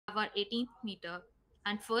our 18th meetup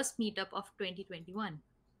and first meetup of 2021.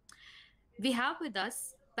 We have with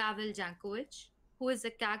us Pavel Jankovic, who is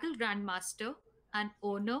a Kaggle Grandmaster and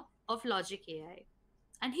owner of Logic AI.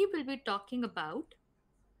 And he will be talking about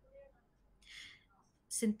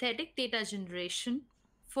synthetic data generation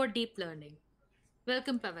for deep learning.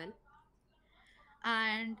 Welcome, Pavel.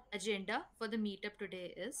 And agenda for the meetup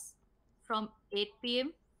today is from 8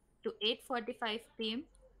 p.m. to 8:45 p.m.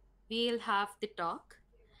 We'll have the talk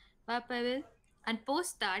by Pavel, and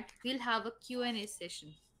post that we'll have a Q&A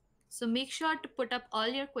session. So make sure to put up all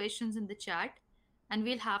your questions in the chat and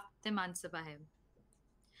we'll have them answered by him.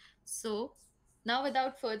 So now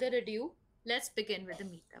without further ado, let's begin with the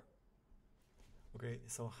meetup. Okay,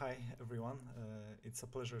 so hi everyone. It's a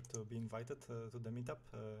pleasure to be invited to the meetup.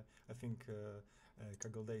 I think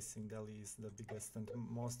Kaggle Days in Delhi is the biggest and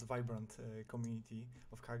most vibrant community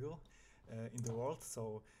of Kaggle in the world.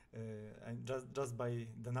 So, and just by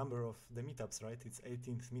the number of the meetups, right? It's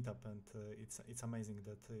 18th meetup, and it's amazing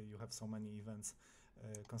that you have so many events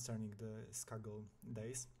concerning the Kaggle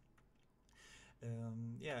Days.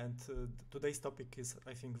 Yeah, and today's topic is,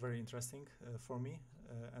 I think, very interesting for me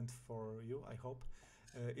and for you, I hope.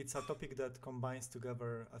 It's a topic that combines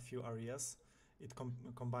together a few areas. It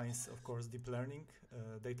combines, of course, deep learning,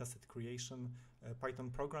 dataset creation, Python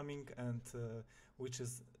programming, and which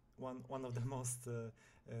is one of the most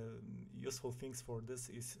useful things for this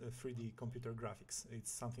is 3D computer graphics.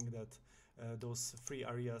 It's something that those three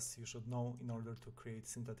areas you should know in order to create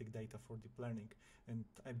synthetic data for deep learning. And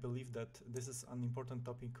I believe that this is an important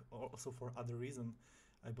topic also for other reason.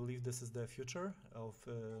 I believe this is the future of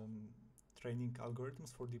training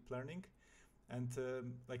algorithms for deep learning. And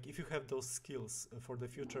like if you have those skills for the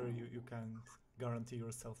future, you can guarantee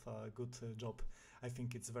yourself a good job. I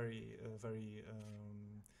think it's very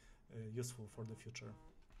useful for the future.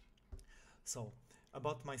 So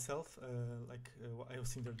about myself, I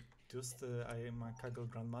was introduced, I am a Kaggle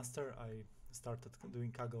Grandmaster. I started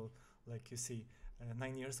doing Kaggle, like you see,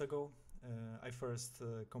 9 years ago. I first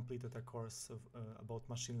completed a course about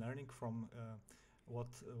machine learning from what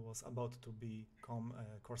was about to become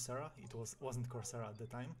Coursera. It wasn't Coursera at the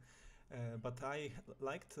time, but I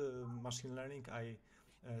liked machine learning. I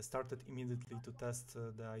started immediately to test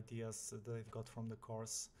the ideas that I've got from the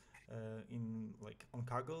course on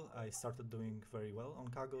Kaggle. I started doing very well on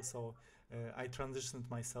Kaggle, so I transitioned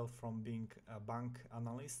myself from being a bank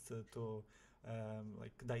analyst to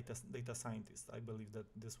like data scientist. I believe that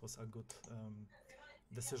this was a good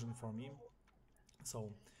decision for me.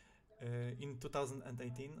 So in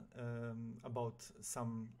 2018, about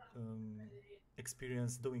some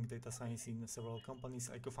experience doing data science in several companies,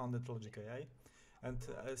 I co-founded Logic AI. And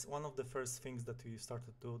as one of the first things that we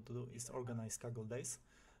started to do is organize Kaggle Days.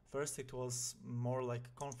 First, it was more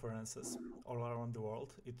like conferences all around the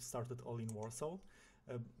world. It started all in Warsaw,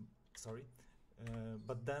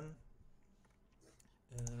 but then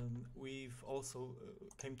we've also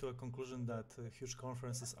came to a conclusion that huge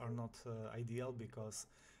conferences are not ideal because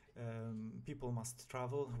people must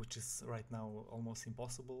travel, which is right now almost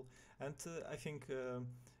impossible. And I think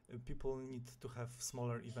people need to have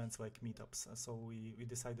smaller events like meetups. So we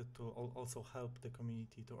decided to also help the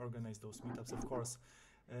community to organize those meetups. Of course,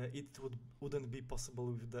 it wouldn't be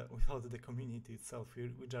possible without the community itself.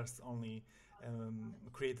 We just only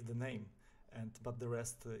created the name. But the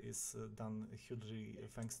rest is done hugely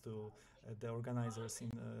thanks to the organizers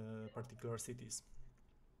in particular cities.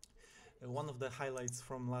 One of the highlights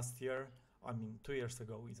from last year, I mean 2 years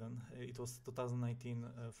ago even, it was 2019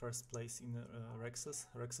 first place in Rexus.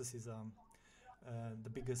 Rexus is the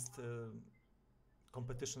biggest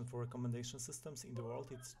competition for recommendation systems in the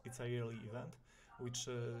world. It's a yearly event, which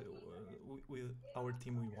with our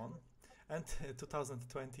team we won. And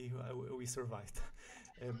 2020 we survived,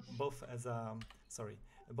 both as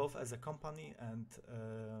a company and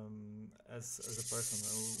as a person.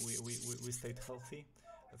 We stayed healthy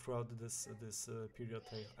throughout this period.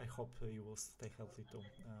 I hope you will stay healthy too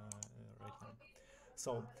right now.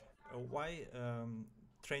 So why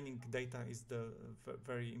training data is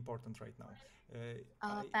very important right now?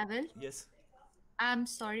 Pavel, Yes. I'm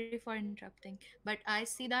sorry for interrupting, but I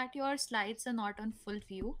see that your slides are not on full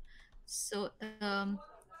view. So,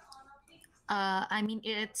 I mean,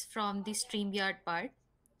 it's from the StreamYard part.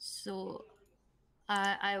 So,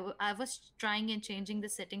 I was trying and changing the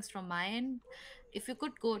settings from my end. If you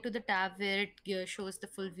could go to the tab where it shows the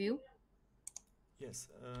full view. Yes.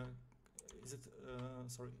 Is it?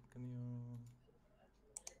 Sorry. Can you?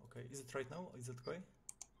 Okay. Is it right now? Is it okay?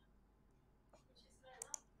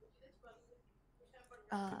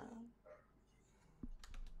 Uh,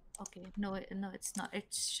 okay. No, no, it's not. It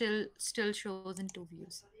still shows in two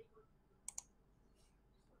views.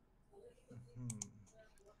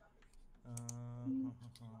 Hmm. Mm,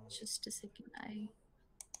 just a second. I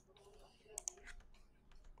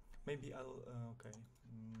Maybe I'll. Okay.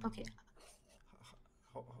 Okay.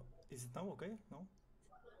 Is it now okay? No.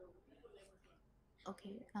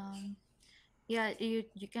 Okay. Yeah,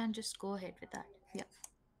 you can just go ahead with that. Yeah.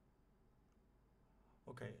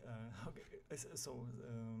 Okay. Okay.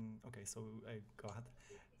 Okay. So I go ahead.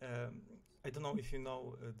 Um, I don't know if you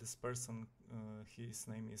know this person. His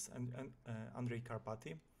name is Andrei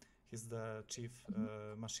Karpati. He's the chief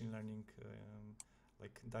Mhm. machine learning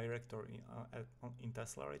like director in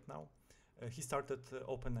Tesla right now. He started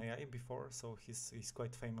OpenAI before, so he's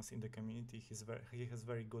quite famous in the community. He has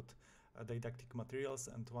very good didactic materials,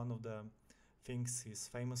 and one of the things he's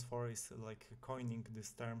famous for is like coining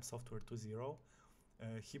this term software 2.0.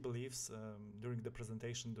 He believes during the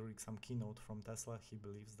presentation, during some keynote from Tesla, he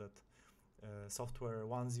believes that software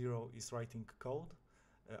 1.0 is writing code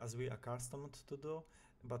as we are accustomed to do,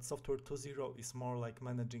 but software 2.0 is more like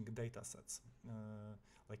managing data sets,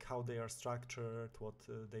 like how they are structured, what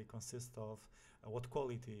they consist of, what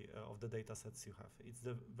quality of the data sets you have.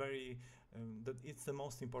 It's the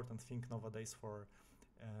most important thing nowadays for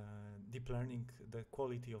deep learning, the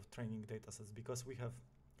quality of training data sets, because we have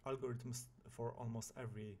algorithms for almost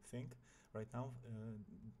everything right now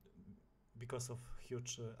because of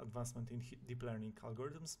huge advancement in deep learning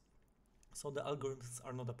algorithms. So the algorithms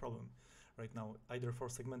are not a problem right now, either for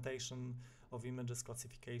segmentation of images,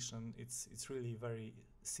 classification. It's really very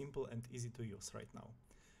simple and easy to use right now.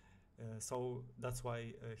 So that's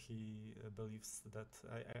why he believes that,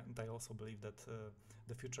 and I also believe that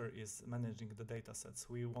the future is managing the data sets.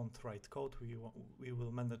 We won't write code, we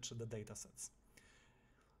will manage the data sets.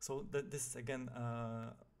 So this is again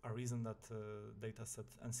a reason that data set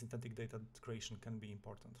and synthetic data creation can be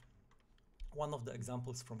important. One of the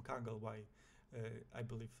examples from Kaggle why I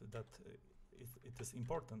believe that it is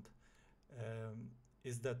important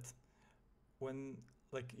is that when,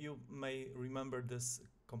 like, you may remember this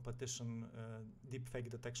competition deepfake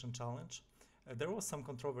detection challenge. There was some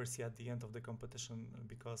controversy at the end of the competition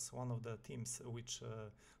because one of the teams which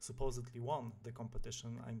supposedly won the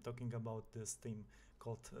competition, I'm talking about this team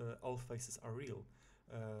called All Faces Are Real,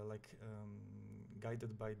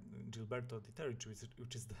 guided by Gilberto Diterich,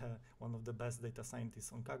 which is one of the best data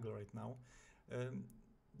scientists on Kaggle right now. Um,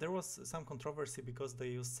 there was some controversy because they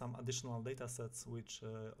used some additional data sets which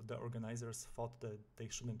the organizers thought that they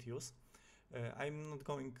shouldn't use. I'm not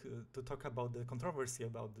going to talk about the controversy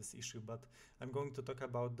about this issue, but I'm going to talk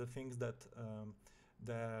about the things that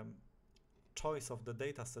the choice of the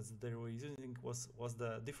data sets that they were using was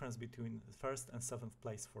the difference between first and seventh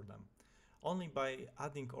place for them. Only by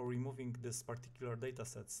adding or removing this particular data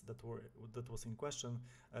sets that was in question,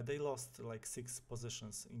 they lost like 6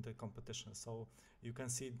 positions in the competition. So you can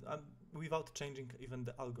see without changing even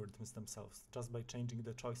the algorithms themselves, just by changing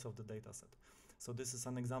the choice of the data set. So this is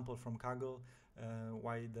an example from Kaggle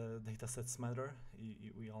why the data sets matter.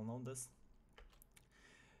 We all know this.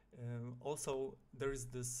 Also, there is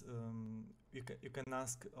this. You can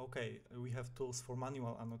ask, okay, we have tools for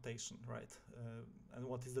manual annotation, right? And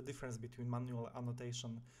what is the difference between manual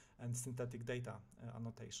annotation and synthetic data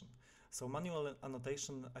annotation? So manual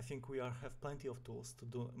annotation, I think we have plenty of tools to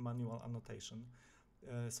do manual annotation.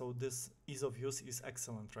 So this ease of use is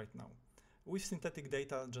excellent right now. With synthetic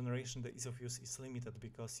data generation, the ease of use is limited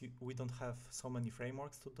because we don't have so many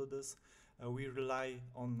frameworks to do this. We rely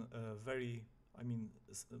on very,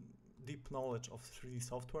 deep knowledge of 3D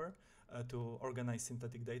software to organize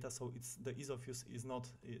synthetic data. So the ease of use is not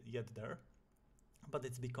yet there, but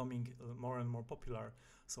it's becoming more and more popular.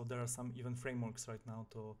 So there are some even frameworks right now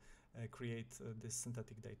to create this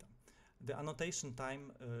synthetic data. The annotation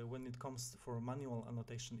time when it comes for manual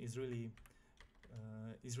annotation is really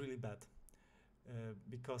bad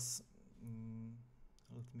because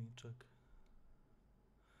let me check.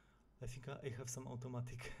 I think I have some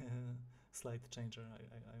automatic slide changer.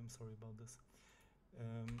 I'm sorry about this.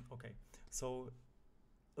 Okay, so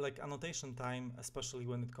like annotation time, especially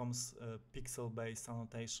when it comes pixel-based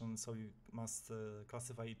annotation, so you must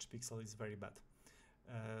classify each pixel, is very bad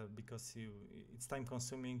because it's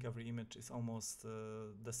time-consuming. Every image is almost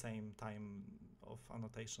the same time of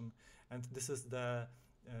annotation, and this is the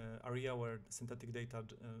area where synthetic data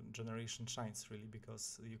generation shines really,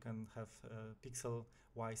 because you can have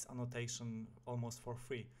pixel-wise annotation almost for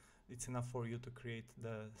free. It's enough for you to create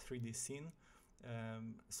the 3D scene.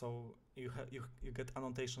 So you get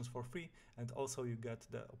annotations for free, and also you get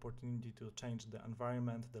the opportunity to change the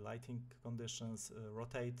environment, the lighting conditions,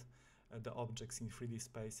 rotate the objects in 3D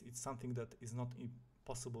space. It's something that is not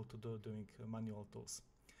possible to do doing manual tools.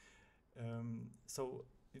 So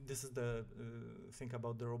this is the thing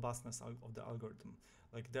about the robustness of the algorithm.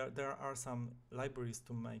 Like there are some libraries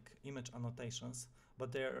to make image annotations,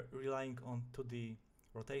 but they're relying on 2D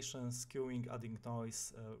rotation, skewing, adding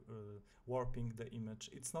noise, warping the image.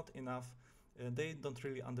 It's not enough. They don't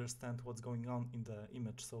really understand what's going on in the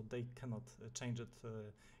image, so they cannot change it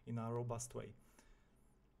in a robust way.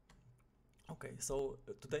 Okay, so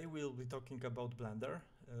today we'll be talking about Blender,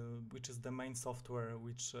 which is the main software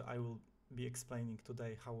which I will be explaining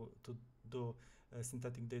today how to do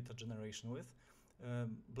synthetic data generation with.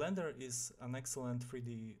 Blender is an excellent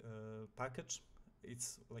 3D package.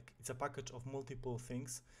 It's a package of multiple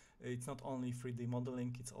things. It's not only 3D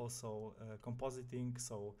modeling, it's also compositing,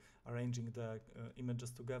 so arranging the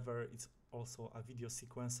images together. It's also a video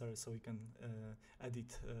sequencer, so you can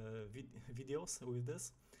edit videos with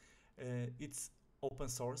this. It's open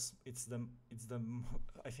source. It's the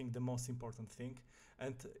I think the most important thing,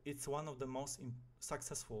 and it's one of the most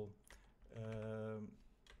successful.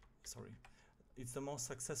 Sorry, it's the most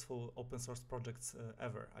successful open source projects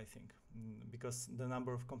ever, I think, because the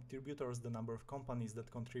number of contributors, the number of companies that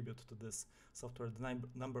contribute to this software, the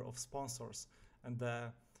number of sponsors, and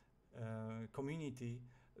the community,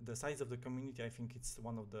 the size of the community, I think it's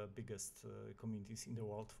one of the biggest communities in the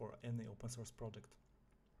world for any open source project.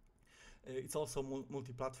 It's also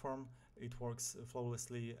multi-platform. It works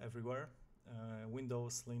flawlessly everywhere.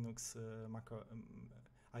 Windows, Linux, Mac,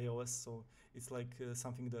 iOS. So it's like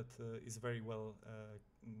something that is very well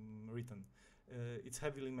written. It's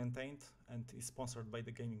heavily maintained and is sponsored by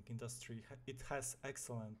the gaming industry. It has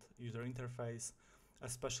excellent user interface,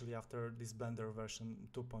 especially after this Blender version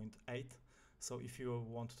 2.8. So if you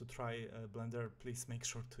want to try Blender, please make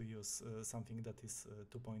sure to use something that is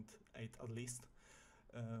 2.8 at least.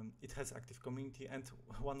 It has active community, and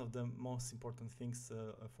one of the most important things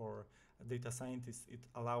for data scientists, it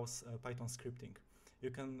allows Python scripting. You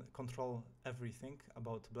can control everything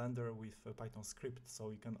about Blender with Python script, so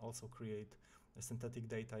you can also create synthetic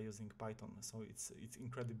data using Python. So it's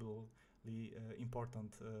incredibly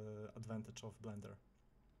important advantage of Blender.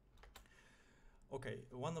 Okay,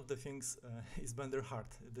 one of the things is Blender hard?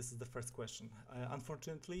 This is the first question.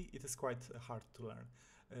 Unfortunately, it is quite hard to learn.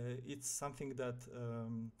 It's something that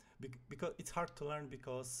because it's hard to learn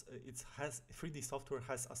because 3D software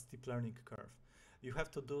has a steep learning curve. You have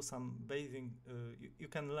to do some basic. You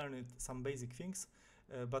can learn it some basic things,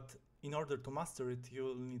 but in order to master it,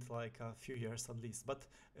 you'll need like a few years at least. But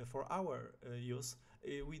for our use,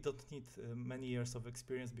 we don't need many years of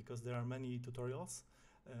experience because there are many tutorials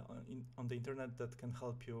on the internet that can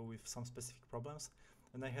help you with some specific problems.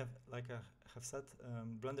 And I have said,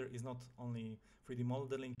 Blender is not only 3D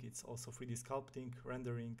modeling, it's also 3D sculpting,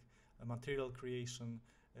 rendering, material creation,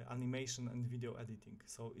 animation, and video editing.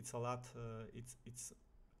 So it's a lot.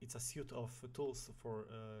 It's a suite of tools for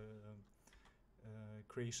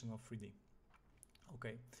creation of 3D.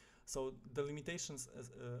 Okay, so the limitations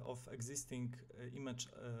of existing image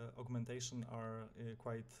augmentation are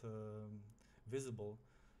quite visible,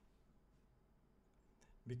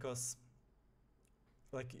 because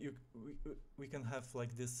like we can have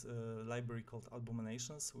like this library called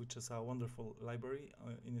Abominations, which is a wonderful library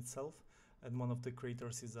in itself, and one of the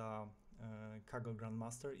creators is a Kaggle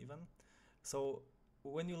Grandmaster even. So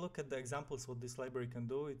when you look at the examples what this library can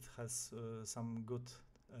do, it has some good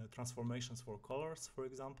transformations for colors. For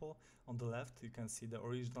example, on the left you can see the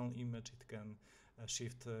original image. It can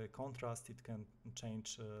shift contrast, it can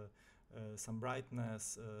change some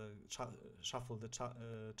brightness, shuffle the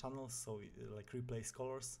channels, so like replace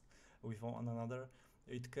colors with one another.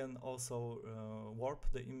 It can also warp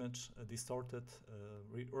the image, distort it,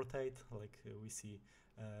 rotate, like we see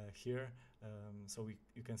here. So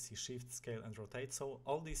you can see shift, scale, and rotate. So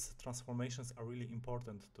all these transformations are really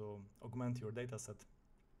important to augment your dataset,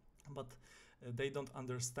 but they don't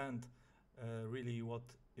understand really what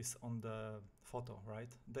is on the photo,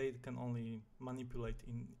 right? They can only manipulate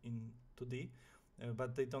in 2D,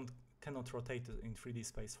 but they cannot rotate it in 3D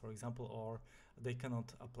space, for example, or they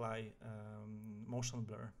cannot apply motion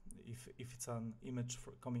blur. If it's an image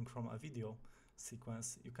coming from a video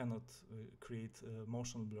sequence, you cannot create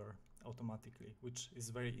motion blur automatically, which is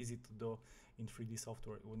very easy to do in 3D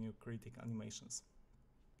software when you're creating animations.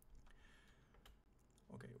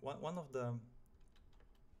 Okay, one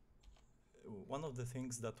of the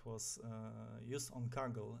things that was used on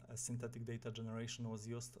Kaggle as synthetic data generation was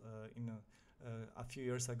used a few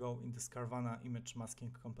years ago in this Carvana image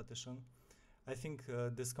masking competition. I think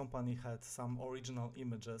this company had some original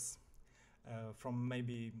images from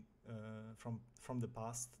maybe from the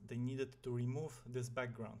past. They needed to remove this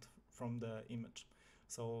background from the image.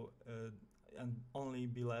 So and only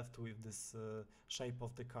be left with this shape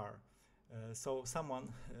of the car. So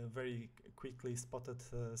someone very quickly spotted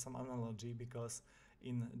some analogy, because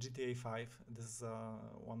in GTA 5, this is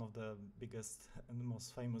one of the biggest and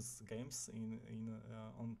most famous games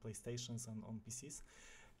on PlayStations and on PCs.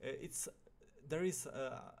 It's there is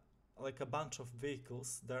like a bunch of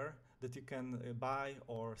vehicles there that you can buy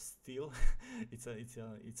or steal. It's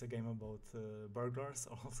a game about burglars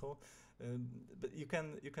also, but you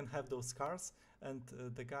can have those cars. And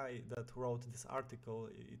the guy that wrote this article,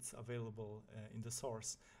 it's available in the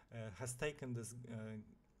source, has taken this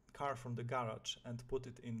car from the garage and put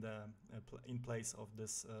it in place of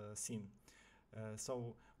this scene.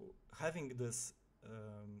 So having this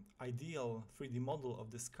ideal 3D model of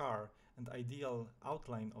this car and ideal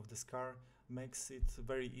outline of this car makes it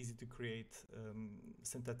very easy to create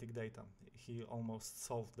synthetic data. He almost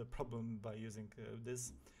solved the problem by using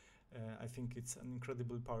this. I think it's an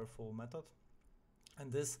incredibly powerful method,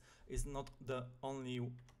 and this is not the only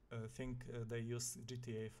thing they use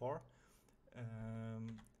GTA for. Um,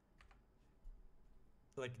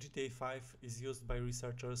 like GTA 5 is used by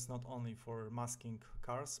researchers not only for masking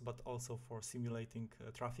cars but also for simulating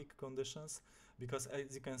traffic conditions, because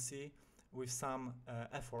as you can see, with some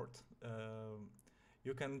effort,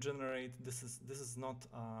 you can generate. This is not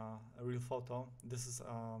a real photo. This is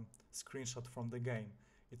a screenshot from the game.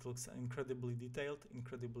 It looks incredibly detailed,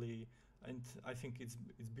 and I think it's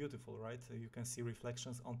beautiful, right? You can see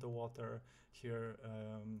reflections on the water here.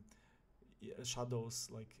 Shadows,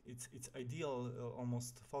 like it's ideal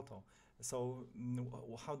almost photo. So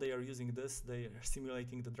how they are using this, they are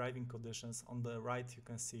simulating the driving conditions. On the right you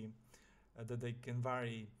can see that they can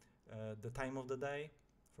vary the time of the day.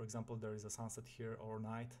 For example, there is a sunset here, or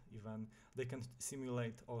night even. They can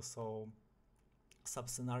simulate also sub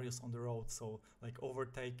scenarios on the road, so like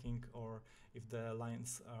overtaking, or if the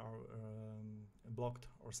lines are blocked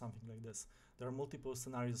or something like this. There are multiple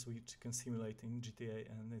scenarios which you can simulate in GTA,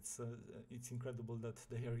 and it's incredible that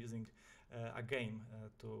they are using a game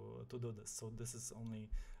to do this. So this is only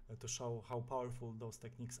to show how powerful those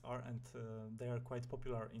techniques are, and they are quite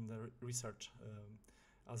popular in the research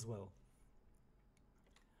as well.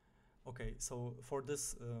 Okay, so for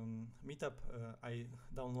this meetup, I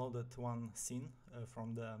downloaded one scene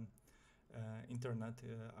from the internet.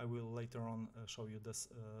 I will later on show you this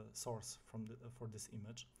source for this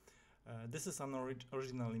image. This is an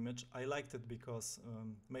original image. I liked it because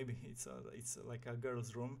maybe it's like a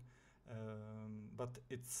girl's room, but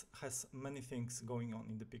it has many things going on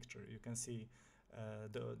in the picture. You can see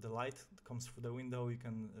the light comes through the window. You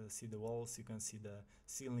can see the walls. You can see the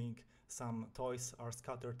ceiling. Some toys are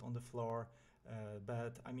scattered on the floor.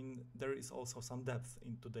 But I mean, there is also some depth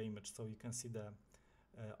into the image, so you can see the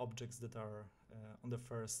objects that are on the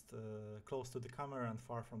first close to the camera and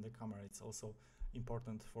far from the camera. It's also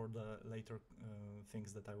important for the later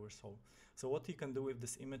things that I will show. So what you can do with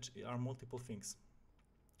this image are multiple things.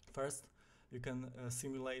 First, you can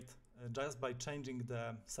simulate just by changing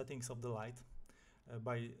the settings of the light,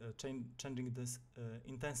 by changing this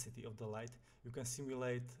intensity of the light. You can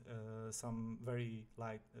simulate some very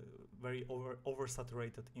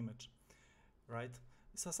oversaturated image, right?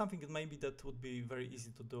 So something that maybe that would be very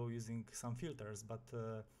easy to do using some filters, but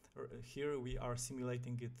here we are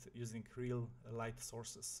simulating it using real light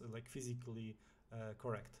sources, like physically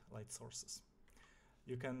correct light sources.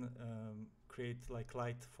 You can create like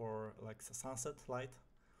light for like sunset light.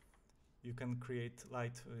 You can create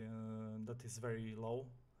light that is very low.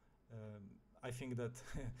 I think that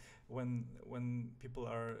when people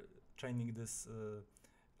are training this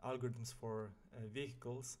algorithms for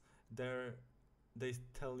vehicles, they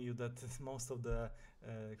tell you that most of the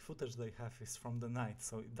footage they have is from the night,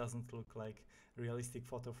 so it doesn't look like realistic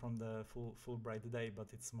photo from the full bright day, but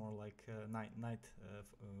it's more like night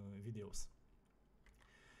videos.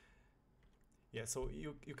 Yeah, so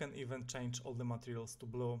you can even change all the materials to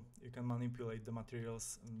blue. You can manipulate the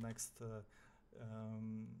materials. Next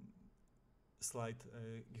slide,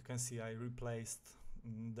 you can see I replaced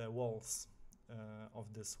the walls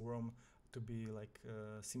of this room to be like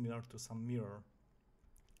similar to some mirror.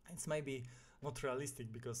 It's maybe not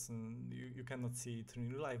realistic because you cannot see it in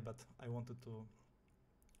real life, but I wanted to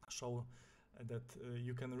show that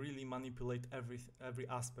you can really manipulate every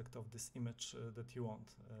aspect of this image that you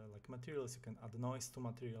want. Like materials, you can add noise to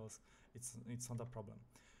materials. It's not a problem.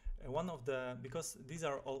 Because these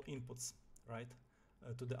are all inputs, right,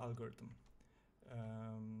 to the algorithm.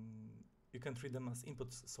 You can treat them as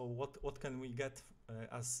inputs. So what can we get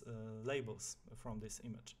as labels from this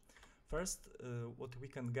image? First, what we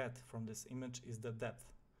can get from this image is the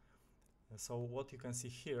depth. So what you can see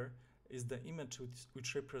here is the image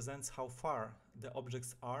which represents how far the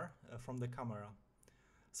objects are from the camera.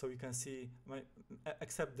 So you can see,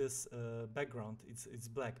 except this background, it's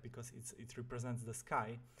black because it represents the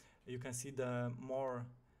sky. You can see the more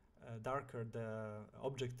darker the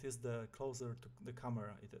object is, the closer to the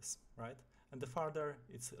camera it is, right? And the farther,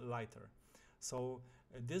 it's lighter. So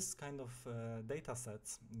this kind of data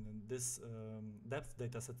sets, this depth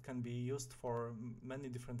data set can be used for many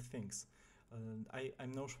different things.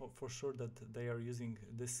 I'm not for sure that they are using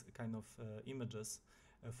this kind of images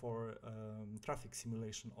for traffic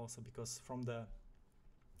simulation also, because from the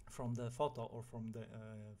photo or from the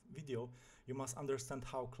video, you must understand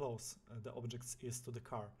how close the object is to the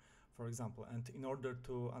car, for example. And in order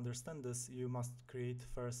to understand this, you must create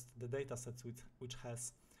first the data sets which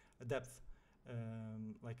has a depth,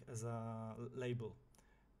 like as a label,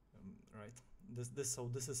 right? So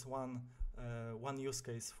this is one use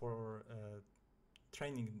case for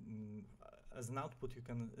training. As an output, you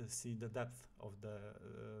can see the depth of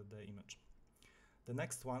the image. The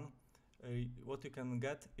next one, what you can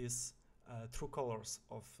get is true colors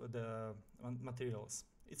of the materials.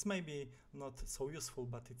 It's maybe not so useful,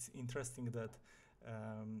 but it's interesting that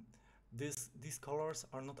these colors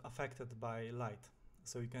are not affected by light.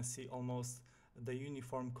 So you can see almost the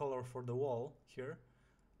uniform color for the wall here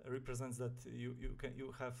represents that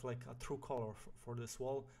you have like a true color for this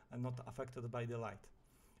wall and not affected by the light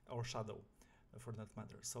or shadow, for that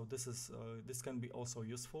matter. So this can be also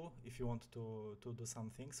useful if you want to do some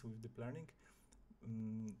things with deep learning.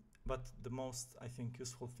 But the most, I think,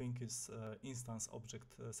 useful thing is instance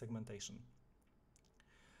object segmentation.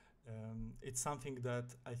 It's something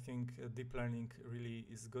that I think deep learning really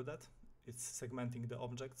is good at. It's segmenting the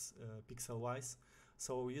objects pixel-wise.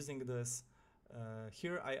 So using this,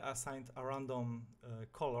 here I assigned a random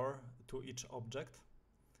color to each object.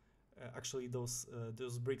 Actually, those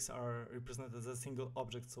bricks are represented as a single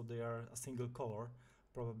object, so they are a single color.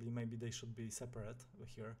 Probably, maybe they should be separate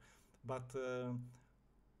here. But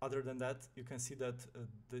other than that, you can see that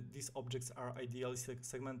these objects are ideally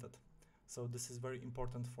segmented. So this is very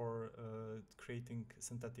important for creating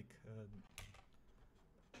synthetic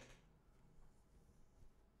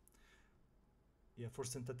for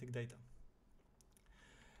synthetic data.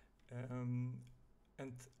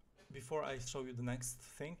 And before I show you the next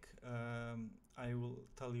thing, I will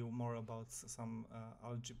tell you more about some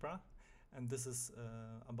algebra, and this is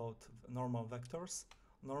about normal vectors.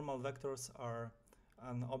 Normal vectors are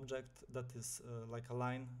an object that is like a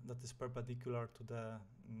line that is perpendicular to the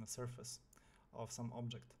surface of some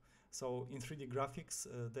object. So in 3D graphics,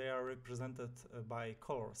 they are represented by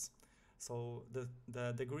colors. So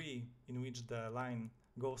the degree in which the line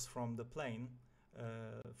goes from the plane,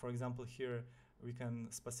 for example, here we can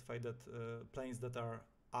specify that planes that are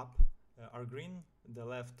up are green, the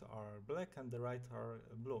left are black, and the right are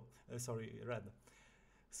red.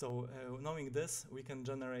 So knowing this, we can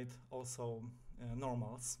generate also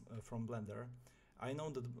normals from Blender. I know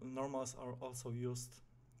that normals are also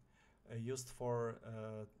used for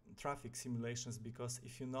traffic simulations, because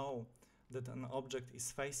if you know that an object is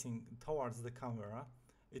facing towards the camera,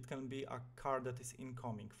 it can be a car that is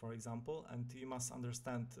incoming, for example, and you must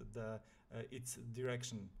understand its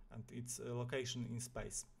direction and its location in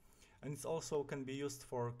space. And it also can be used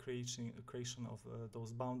for creation of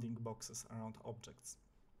those bounding boxes around objects,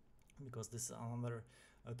 because this is another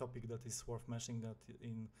topic that is worth mentioning, that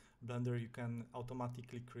in Blender you can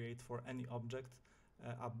automatically create for any object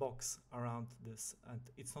a box around this, and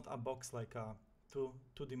it's not a box like a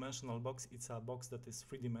two-dimensional box, it's a box that is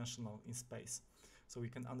three-dimensional in space, so we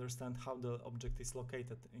can understand how the object is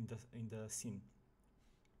located in the scene.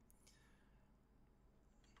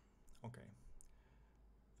 Okay.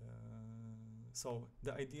 So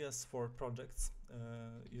the ideas for projects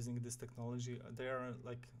using this technology, there are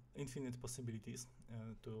like infinite possibilities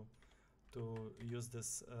to use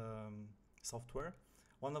this software.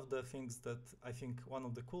 One of the things that I think, one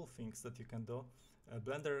of the cool things that you can do,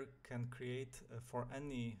 Blender can create for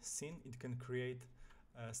any scene, it can create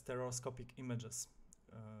stereoscopic images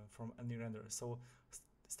from any render. So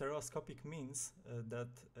stereoscopic means that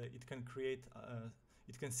it can create,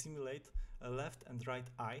 it can simulate a left and right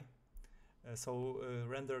eye.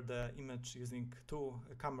 Render the image using two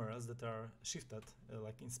cameras that are shifted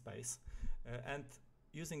like in space, and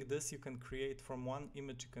using this you can create from one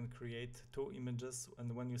image, you can create two images,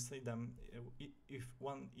 and when you see them, if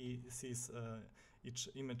one sees each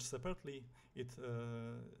image separately, it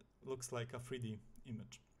looks like a 3D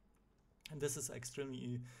image. And this is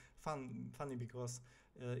extremely funny because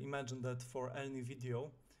imagine that for any video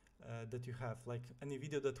that you have, like any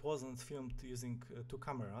video that wasn't filmed using two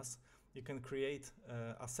cameras, you can create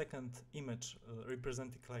a second image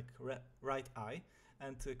representing like right eye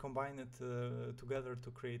and combine it together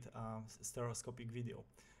to create a stereoscopic video.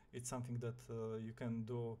 It's something that you can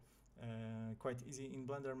do quite easy in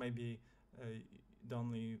Blender. Maybe the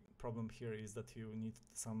only problem here is that you need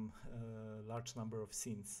some large number of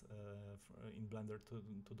scenes in Blender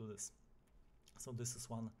to do this. So this is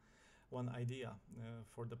one idea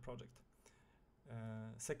for the project.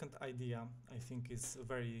 Second idea, I think, is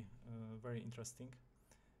very interesting.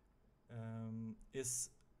 Is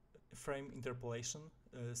frame interpolation.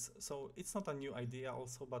 So it's not a new idea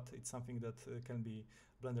also, but it's something that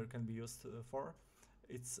Blender can be used for.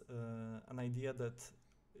 It's an idea that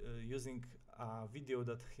using a video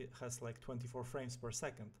that has like 24 frames per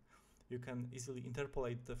second, you can easily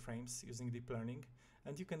interpolate the frames using deep learning,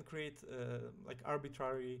 and you can create like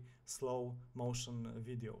arbitrary slow motion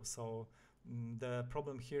video. So the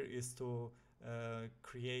problem here is to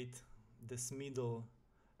create this middle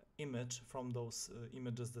image from those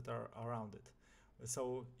images that are around it.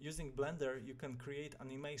 So using Blender, you can create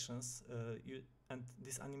animations, and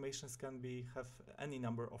these animations can have any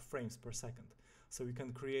number of frames per second. So you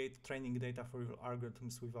can create training data for your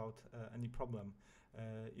algorithms without any problem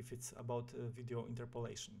if it's about video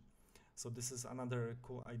interpolation. So this is another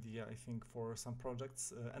cool idea, I think, for some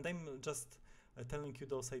projects. And I'm just telling you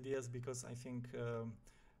those ideas because I think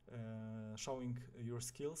showing your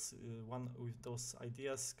skills one with those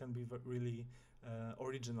ideas can be really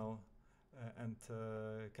original and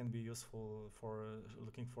can be useful for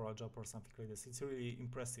looking for a job or something like this. It's really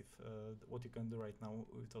impressive what you can do right now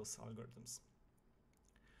with those algorithms.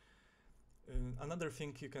 Another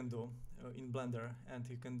thing you can do in Blender, and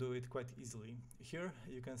you can do it quite easily. Here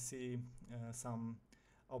you can see some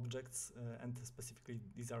objects, and specifically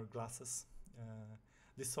these are glasses.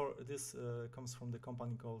 This comes from the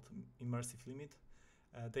company called Immersive Limit.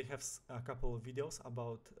 They have a couple of videos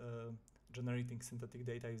about generating synthetic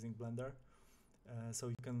data using Blender, so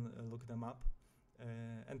you can look them up.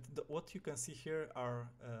 And what you can see here are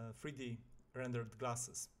 3D rendered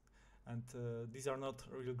glasses. And these are not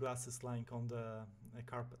real glasses lying on the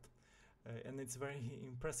carpet. And it's very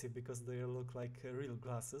impressive because they look like real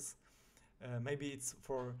glasses. Maybe it's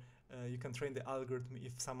for you can train the algorithm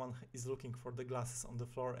if someone is looking for the glasses on the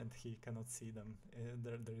floor and he cannot see them.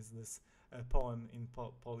 There is this poem in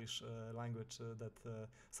Polish language that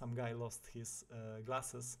some guy lost his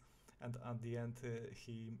glasses, and at the end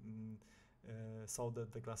he saw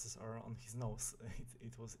that the glasses are on his nose.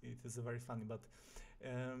 It is very funny, but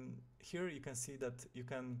here you can see that you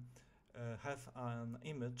can have an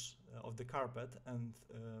image of the carpet and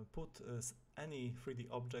put any 3D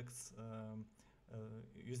objects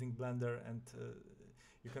using Blender, and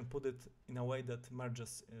you can put it in a way that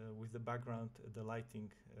merges with the background. The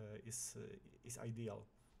lighting is ideal.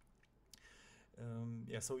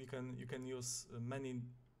 Yeah, so you can use many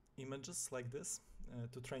images like this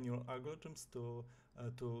to train your algorithms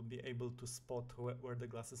to be able to spot where the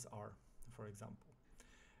glasses are, for example.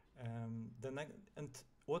 And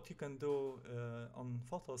what you can do on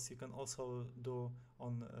photos, you can also do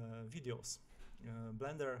on videos.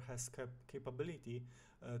 Blender has capability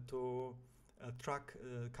to track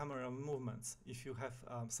camera movements. If you have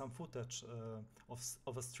some footage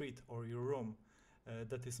of a street or your room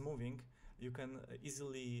that is moving, you can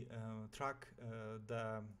easily track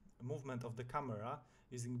the movement of the camera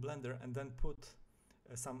using Blender and then put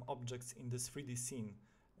some objects in this 3D scene.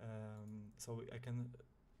 So I can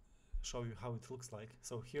show you how it looks like.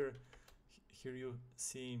 So here you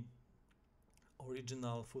see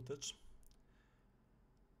original footage,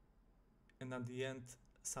 and at the end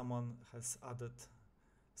someone has added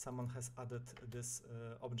this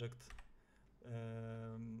object,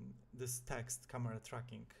 this text camera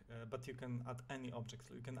tracking, but you can add any object.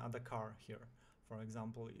 You can add a car here, for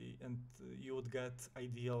example, and you would get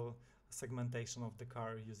ideal segmentation of the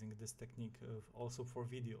car using this technique also for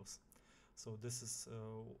videos. So this is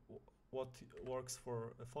what works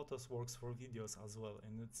for photos works for videos as well,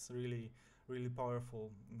 and it's really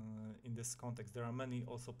powerful in this context. There are many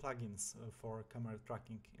also plugins for camera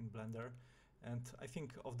tracking in Blender, and I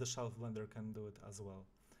think off-the-shelf Blender can do it as well.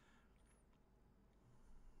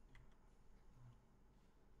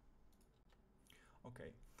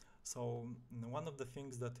 Okay, so one of the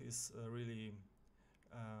things that is really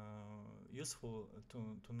useful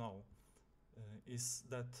to know is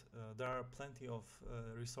that there are plenty of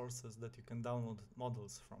resources that you can download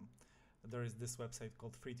models from. There is this website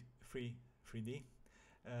called Free3D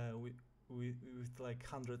with like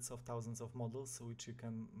hundreds of thousands of models, which you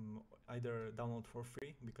can either download for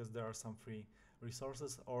free because there are some free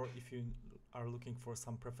resources, or if you are looking for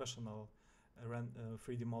some professional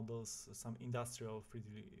 3D models, some industrial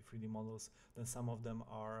 3D models, then some of them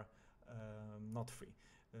are not free.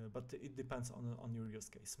 But it depends on your use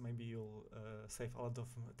case. Maybe you'll save a lot of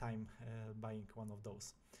time buying one of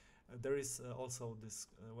those. There is also this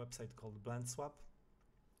website called BlendSwap.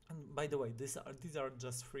 And by the way, these are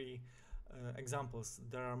just three examples.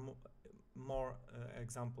 There are more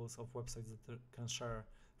examples of websites that can share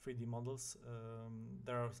 3D models.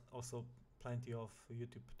 There are also plenty of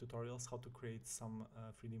YouTube tutorials how to create some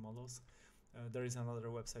 3D models. There is another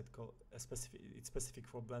website called it's specific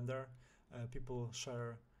for Blender. People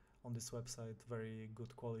share on this website very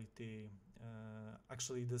good quality.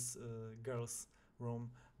 Actually, this girls' room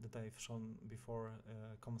that I've shown before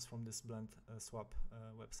comes from this Blend Swap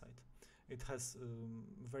website. It has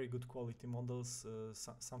very good quality models.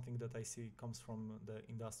 Something that I see comes from the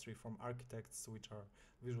industry, from architects which are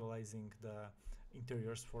visualizing the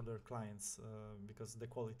interiors for their clients, because the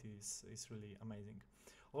quality is really amazing.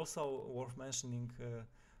 Also worth mentioning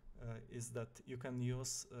is that you can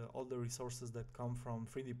use all the resources that come from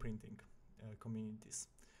 3D printing communities.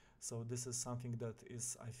 So this is something that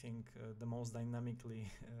is, I think, the most dynamically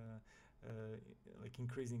like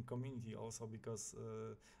increasing community, also because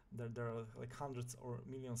there are like hundreds or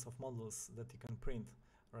millions of models that you can print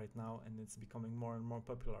right now, and it's becoming more and more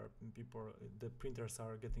popular. The printers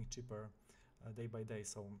are getting cheaper day by day,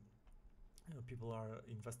 so people are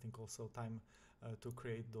investing also time to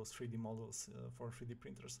create those 3D models for 3D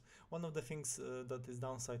printers. One of the things that is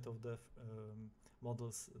downside of the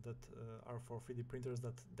models that are for 3D printers,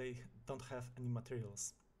 that they don't have any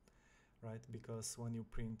materials, right? Because when you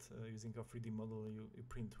print using a 3D model, you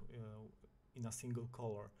print in a single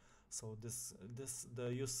color. So the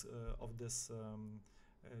use of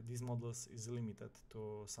these models is limited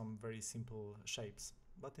to some very simple shapes,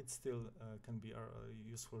 but it still can be a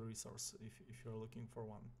useful resource if you're looking for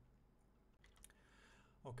one.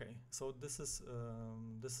 Okay, so this is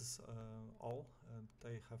all that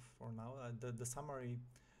I have for now. The summary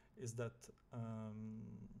is that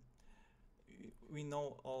we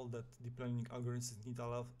know all that deep learning algorithms need a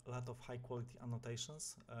lot of high quality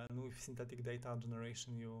annotations, and with synthetic data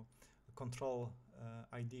generation you control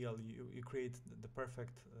ideally, you create the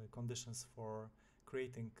perfect conditions for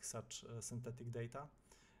creating such synthetic data.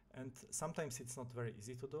 And sometimes it's not very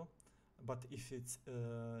easy to do, but if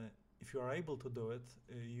you are able to do it,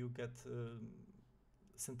 you get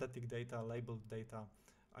synthetic data, labeled data,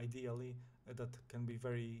 ideally, that can be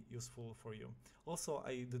very useful for you. Also,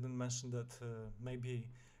 I didn't mention that maybe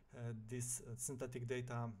this synthetic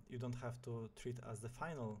data you don't have to treat as the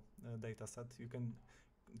final data set. You can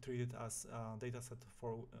treat it as a data set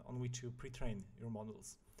on which you pre-train your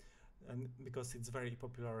models. And because it's very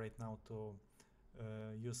popular right now to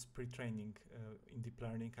use pre-training in deep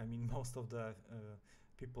learning. I mean, most of the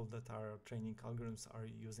people that are training algorithms are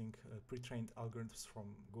using pre-trained algorithms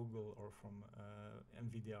from Google or from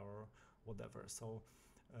NVIDIA or whatever. So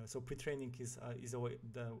pre-training is a way,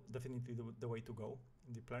 definitely the way to go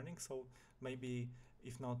in deep learning. So maybe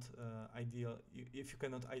if not ideal, if you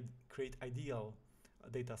cannot create ideal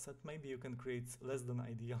data set, maybe you can create less than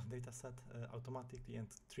ideal data set automatically and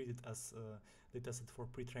treat it as a data set for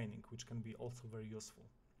pre-training, which can be also very useful.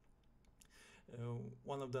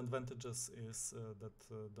 One of the advantages is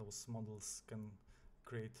that those models can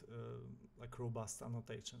create like robust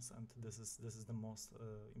annotations, and this is the most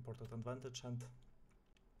important advantage. And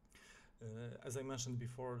as I mentioned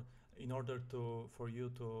before, in order for you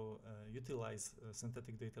to utilize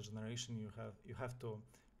synthetic data generation, you have to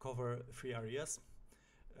cover 3 areas.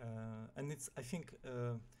 And it's, I think,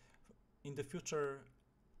 in the future,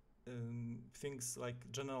 things like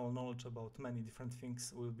general knowledge about many different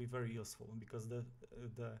things will be very useful, because the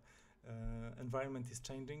environment is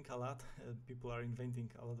changing a lot. People are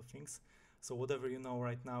inventing a lot of things. So whatever you know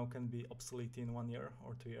right now can be obsolete in 1 year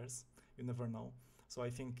or 2 years. You never know. So I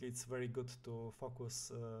think it's very good to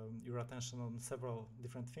focus your attention on several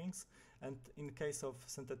different things. And in case of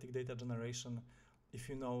synthetic data generation, if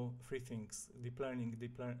you know 3 things, deep learning,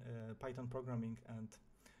 Python programming, and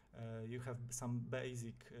you have some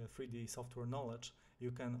basic 3D software knowledge,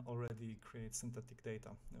 you can already create synthetic data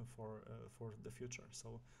for the future.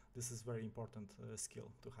 So this is very important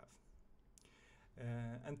skill to have.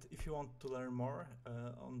 And if you want to learn more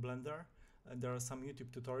on Blender, there are some YouTube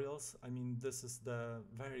tutorials. I mean, this is the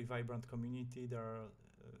very vibrant community. There are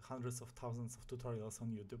hundreds of thousands of tutorials on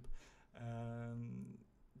YouTube.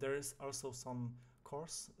 There is also some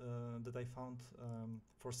course that I found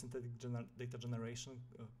for synthetic data generation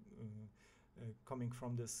coming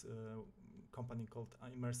from this company called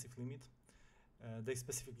Immersive Limit. They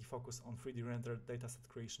specifically focus on 3D rendered dataset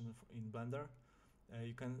creation in Blender.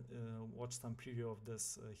 You can watch some preview of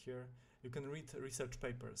this here. You can read research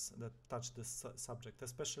papers that touch this subject,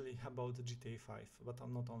 especially about GTA 5, but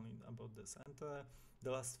not only about this. And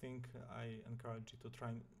the last thing, I encourage you to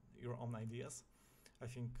try your own ideas. I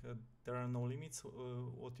think there are no limits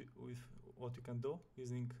with what you can do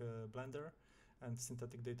using Blender and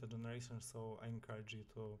synthetic data generation. So I encourage you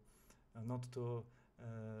to not to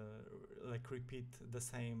like repeat the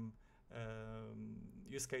same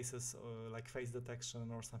use cases like face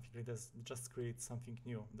detection or something like this. Just create something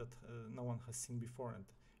new that no one has seen before, and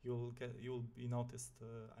you'll be noticed.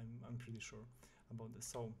 I'm pretty sure about this.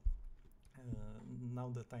 So now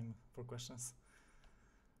the time for questions.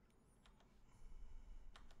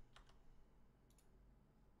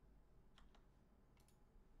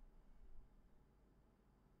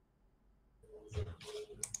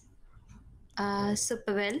 So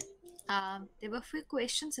Pavel, there were a few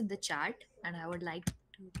questions in the chat, and I would like to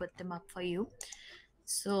put them up for you.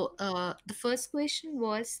 So the first question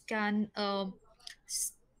was,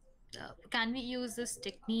 s- can we use this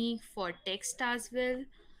technique for text as well?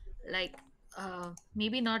 Like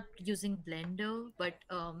maybe not using Blender, but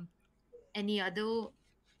any other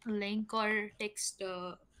link or text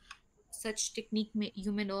such technique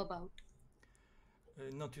you may know about?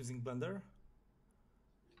 Not using Blender.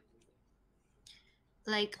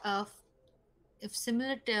 Like if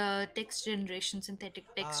similar text generation, synthetic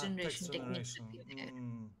text Text generation techniques generation. appear there.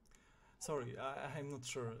 Sorry, I'm not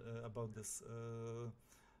sure about this. Um,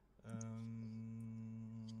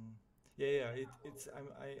 yeah.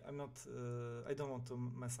 I'm not. I don't want to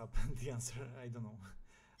mess up the answer. I don't know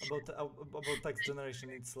about text generation.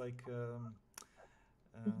 It's like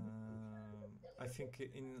I think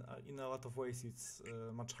in a lot of ways it's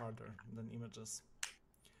much harder than images.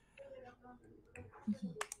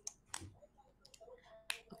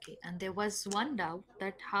 Okay, and there was one doubt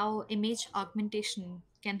that how image augmentation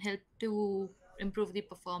can help to improve the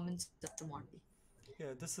performance of the model.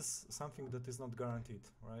 Yeah, this is something that is not guaranteed,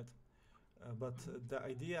 right? But the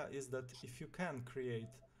idea is that if you can create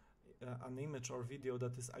an image or video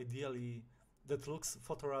that looks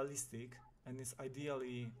photorealistic and is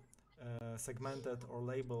ideally segmented or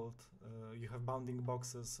labeled, you have bounding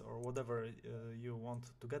boxes or whatever you want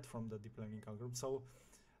to get from the deep learning algorithm. So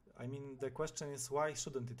I mean, the question is, why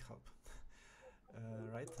shouldn't it help?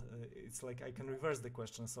 Right? It's like I can reverse the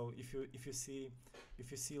question. So if you see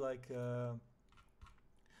like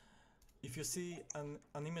if you see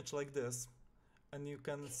an image like this, and you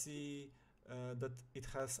can see that it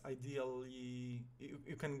has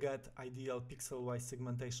you can get ideal pixel-wise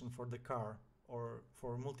segmentation for the car or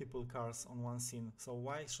for multiple cars on one scene. So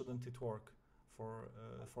why shouldn't it work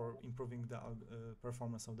for improving the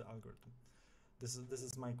performance of the algorithm? This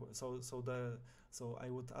is my so I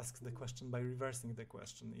would ask the question by reversing the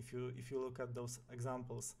question. If you look at those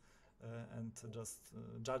examples and just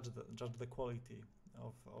judge the quality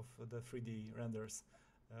of the 3D renders,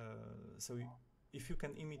 so if you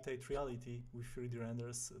can imitate reality with 3D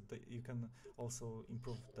renders, you can also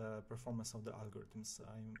improve the performance of the algorithms.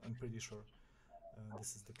 I'm pretty sure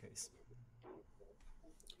this is the case.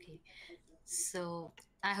 Okay, so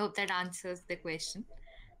I hope that answers the question.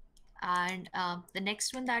 And the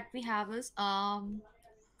next one that we have is,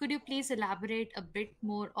 could you please elaborate a bit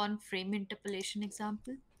more on frame interpolation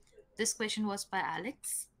example? This question was by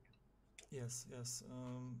Alex. Yes.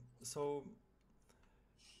 So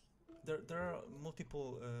there are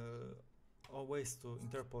multiple ways to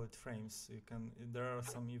interpolate frames. There are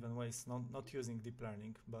some even ways not using deep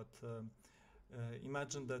learning, but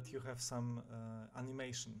imagine that you have some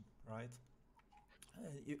animation, right?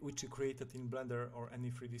 Which you created in Blender or any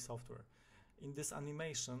 3D software. In this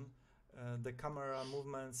animation, the camera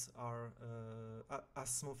movements are as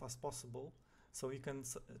smooth as possible, so you can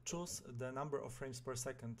choose the number of frames per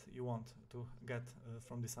second you want to get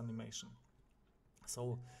from this animation.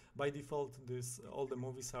 So by default, all the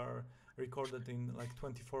movies are recorded in like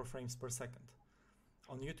 24 frames per second.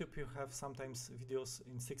 On YouTube, you have sometimes videos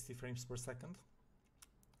in 60 frames per second.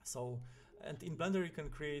 So, and in Blender, you can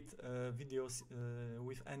create videos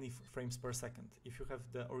with any frames per second if you have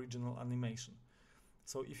the original animation.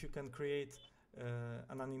 So if you can create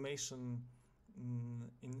an animation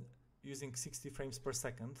in using 60 frames per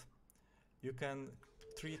second, you can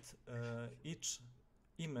treat each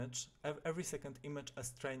image, every second image,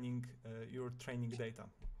 as your training data.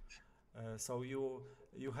 So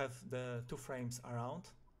you have the 2 frames around,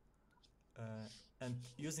 and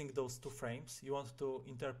using those 2 frames, you want to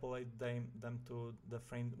interpolate them to the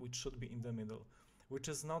frame which should be in the middle, which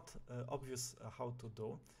is not obvious how to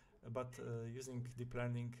do. But using deep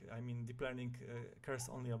learning, I mean, deep learning cares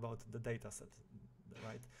only about the data set.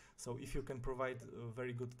 right? So if you can provide a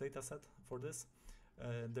very good data set for this,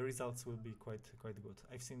 the results will be quite good.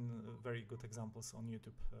 I've seen very good examples on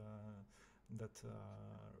YouTube that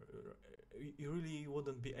you really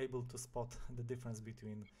wouldn't be able to spot the difference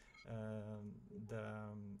between the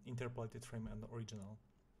interpolated frame and the original.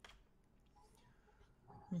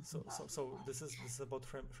 So this is about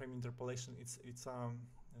frame interpolation. It's a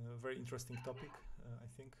very interesting topic, I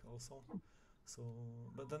think also. So,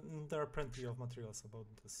 but then there are plenty of materials about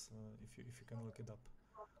this if you can look it up.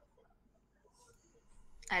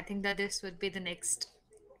 I think that this would be the next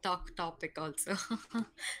talk topic also.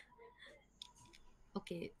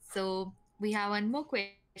 Okay, so we have one more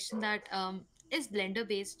question that is Blender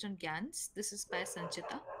based on GANs? This is by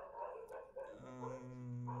Sanchita.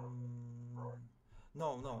 Um,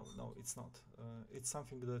 no, it's not. It's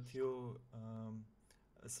something that you,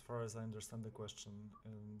 as far as I understand the question,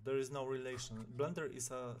 there is no relation. Blender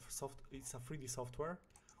is it's a 3D software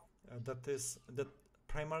that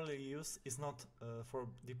primarily use is not for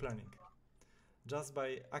deep learning. Just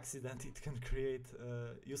by accident, it can create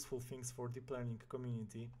useful things for deep learning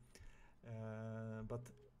community, but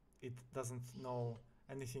it doesn't know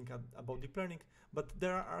anything about deep learning. But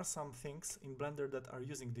there are some things in Blender that are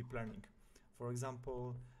using deep learning. For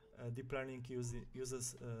example, deep learning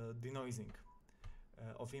uses denoising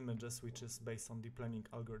of images, which is based on deep learning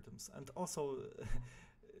algorithms. And also,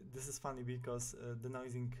 this is funny because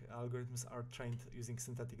denoising algorithms are trained using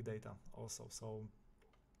synthetic data also.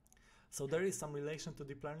 So there is some relation to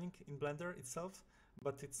deep learning in Blender itself,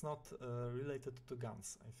 but it's not related to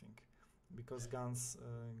GANs, I think, because GANs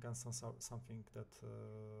are something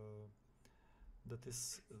that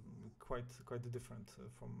is quite different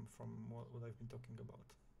from what I've been talking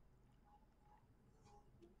about.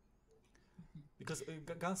 Because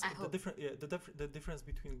GANs, the difference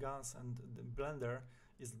between GANs and the Blender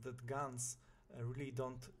is that GANs really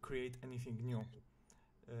don't create anything new.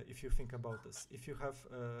 If you think about this, if you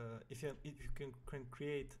can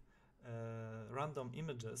create random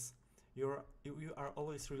images, you are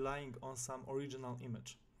always relying on some original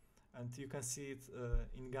image, and you can see it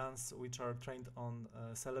in GANs which are trained on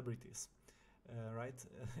celebrities, right?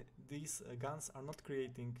 These GANs are not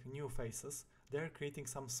creating new faces; they are creating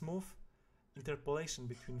some smooth interpolation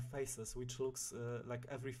between faces, which looks like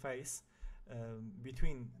every face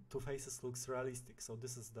between two faces looks realistic. So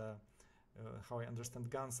this is the how I understand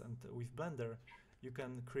GANs, and with Blender you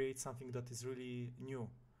can create something that is really new,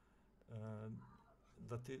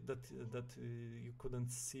 that you couldn't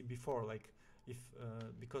see before. Like if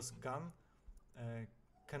because GAN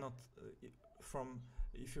cannot from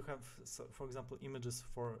if you have for example images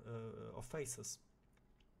of faces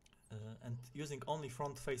and using only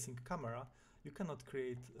front-facing camera, you cannot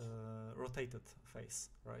create rotated face,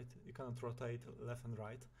 right? You cannot rotate left and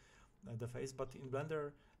right the face, but in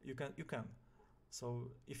Blender you can. So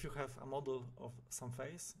if you have a model of some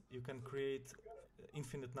face, you can create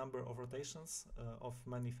infinite number of rotations of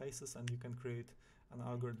many faces, and you can create an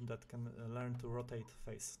algorithm that can learn to rotate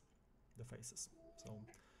the faces.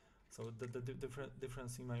 So the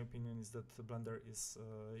difference, in my opinion, is that Blender is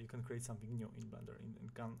you can create something new in Blender. In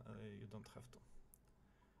GAN, you don't have to.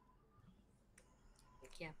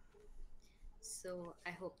 Yeah. So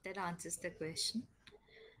I hope that answers the question.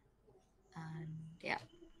 And yeah,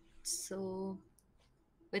 so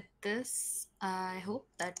with this, I hope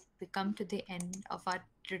that we come to the end of our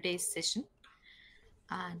today's session.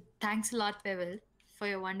 And thanks a lot, Pavel, for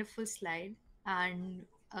your wonderful slide. And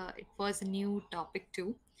it was a new topic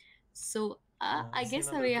too. So I See guess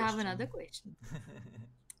another we have question. another question.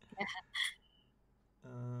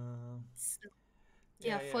 So,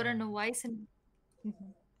 yeah, for a novice and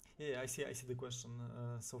Mhm. Yeah, I see the question.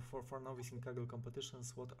 So for novice in Kaggle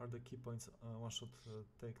competitions, what are the key points one should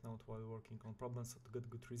take note while working on problems to get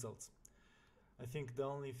good results? I think the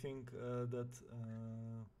only thing that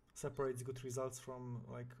separates good results from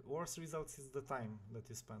like worse results is the time that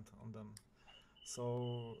you spent on them.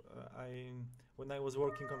 So when I was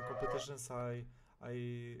working on competitions,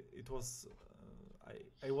 it was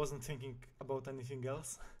I wasn't thinking about anything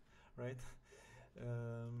else, right?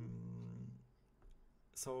 Um,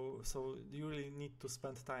 so you really need to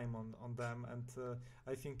spend time on them, and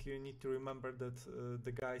I think you need to remember that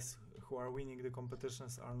the guys who are winning the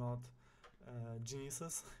competitions are not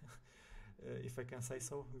geniuses. If I can say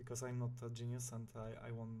so, because I'm not a genius and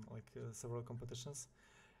I won like several competitions.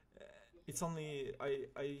 It's only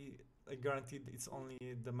I guaranteed it's only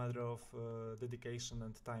the matter of dedication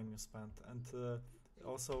and time you spent, and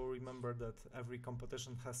also remember that every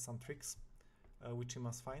competition has some tricks which you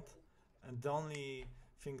must find, and the only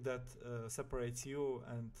thing that separates you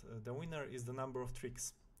and the winner is the number of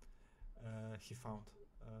tricks. he found.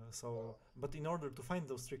 But in order to find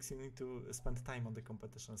those tricks, you need to spend time on the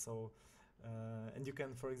competition. And you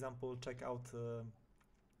can, for example, check out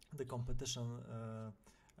the competition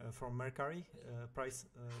from Mercari price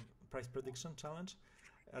prediction challenge.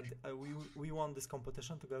 We won this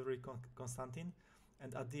competition together with Konstantin,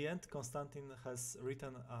 and at the end, Konstantin has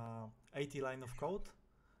written 80 line of code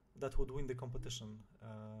that would win the competition.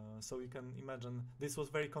 So you can imagine this was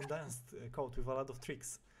very condensed code with a lot of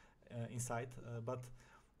tricks inside, but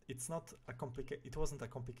it's not a complicated. It wasn't a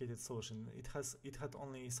complicated solution. It had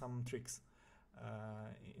only some tricks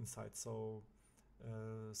inside. So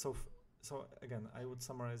again, I would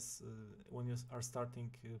summarize when you are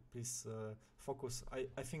starting, please focus.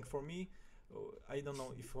 I think for me, I don't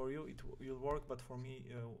know if for you it will work, but for me,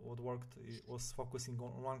 what worked was focusing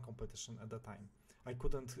on one competition at a time. I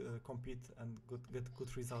couldn't compete and get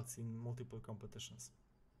good results in multiple competitions.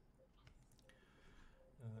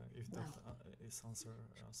 If that Wow. is answer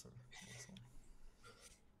also.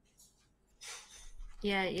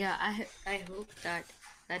 Yeah. I hope that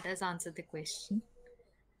that does answer the question.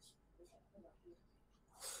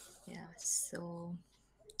 Yeah. So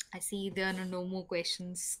I see there are no more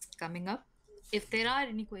questions coming up. If there are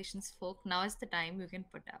any questions, folk, now is the time you can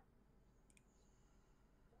put up.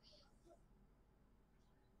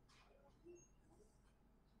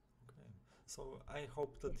 Okay. So I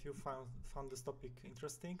hope that you found this topic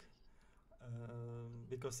interesting,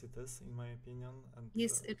 because it is, in my opinion, and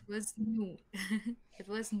Yes, it was new. It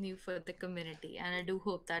was new for the community, and I do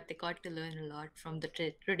hope that they got to learn a lot from the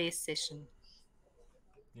today's session.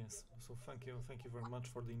 yes. So thank you very much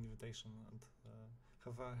for the invitation, and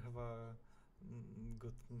have a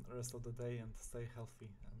good rest of the day, and stay healthy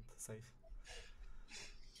and safe.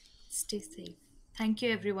 Stay safe. Thank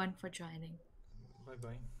you, everyone, for joining. Bye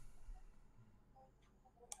bye.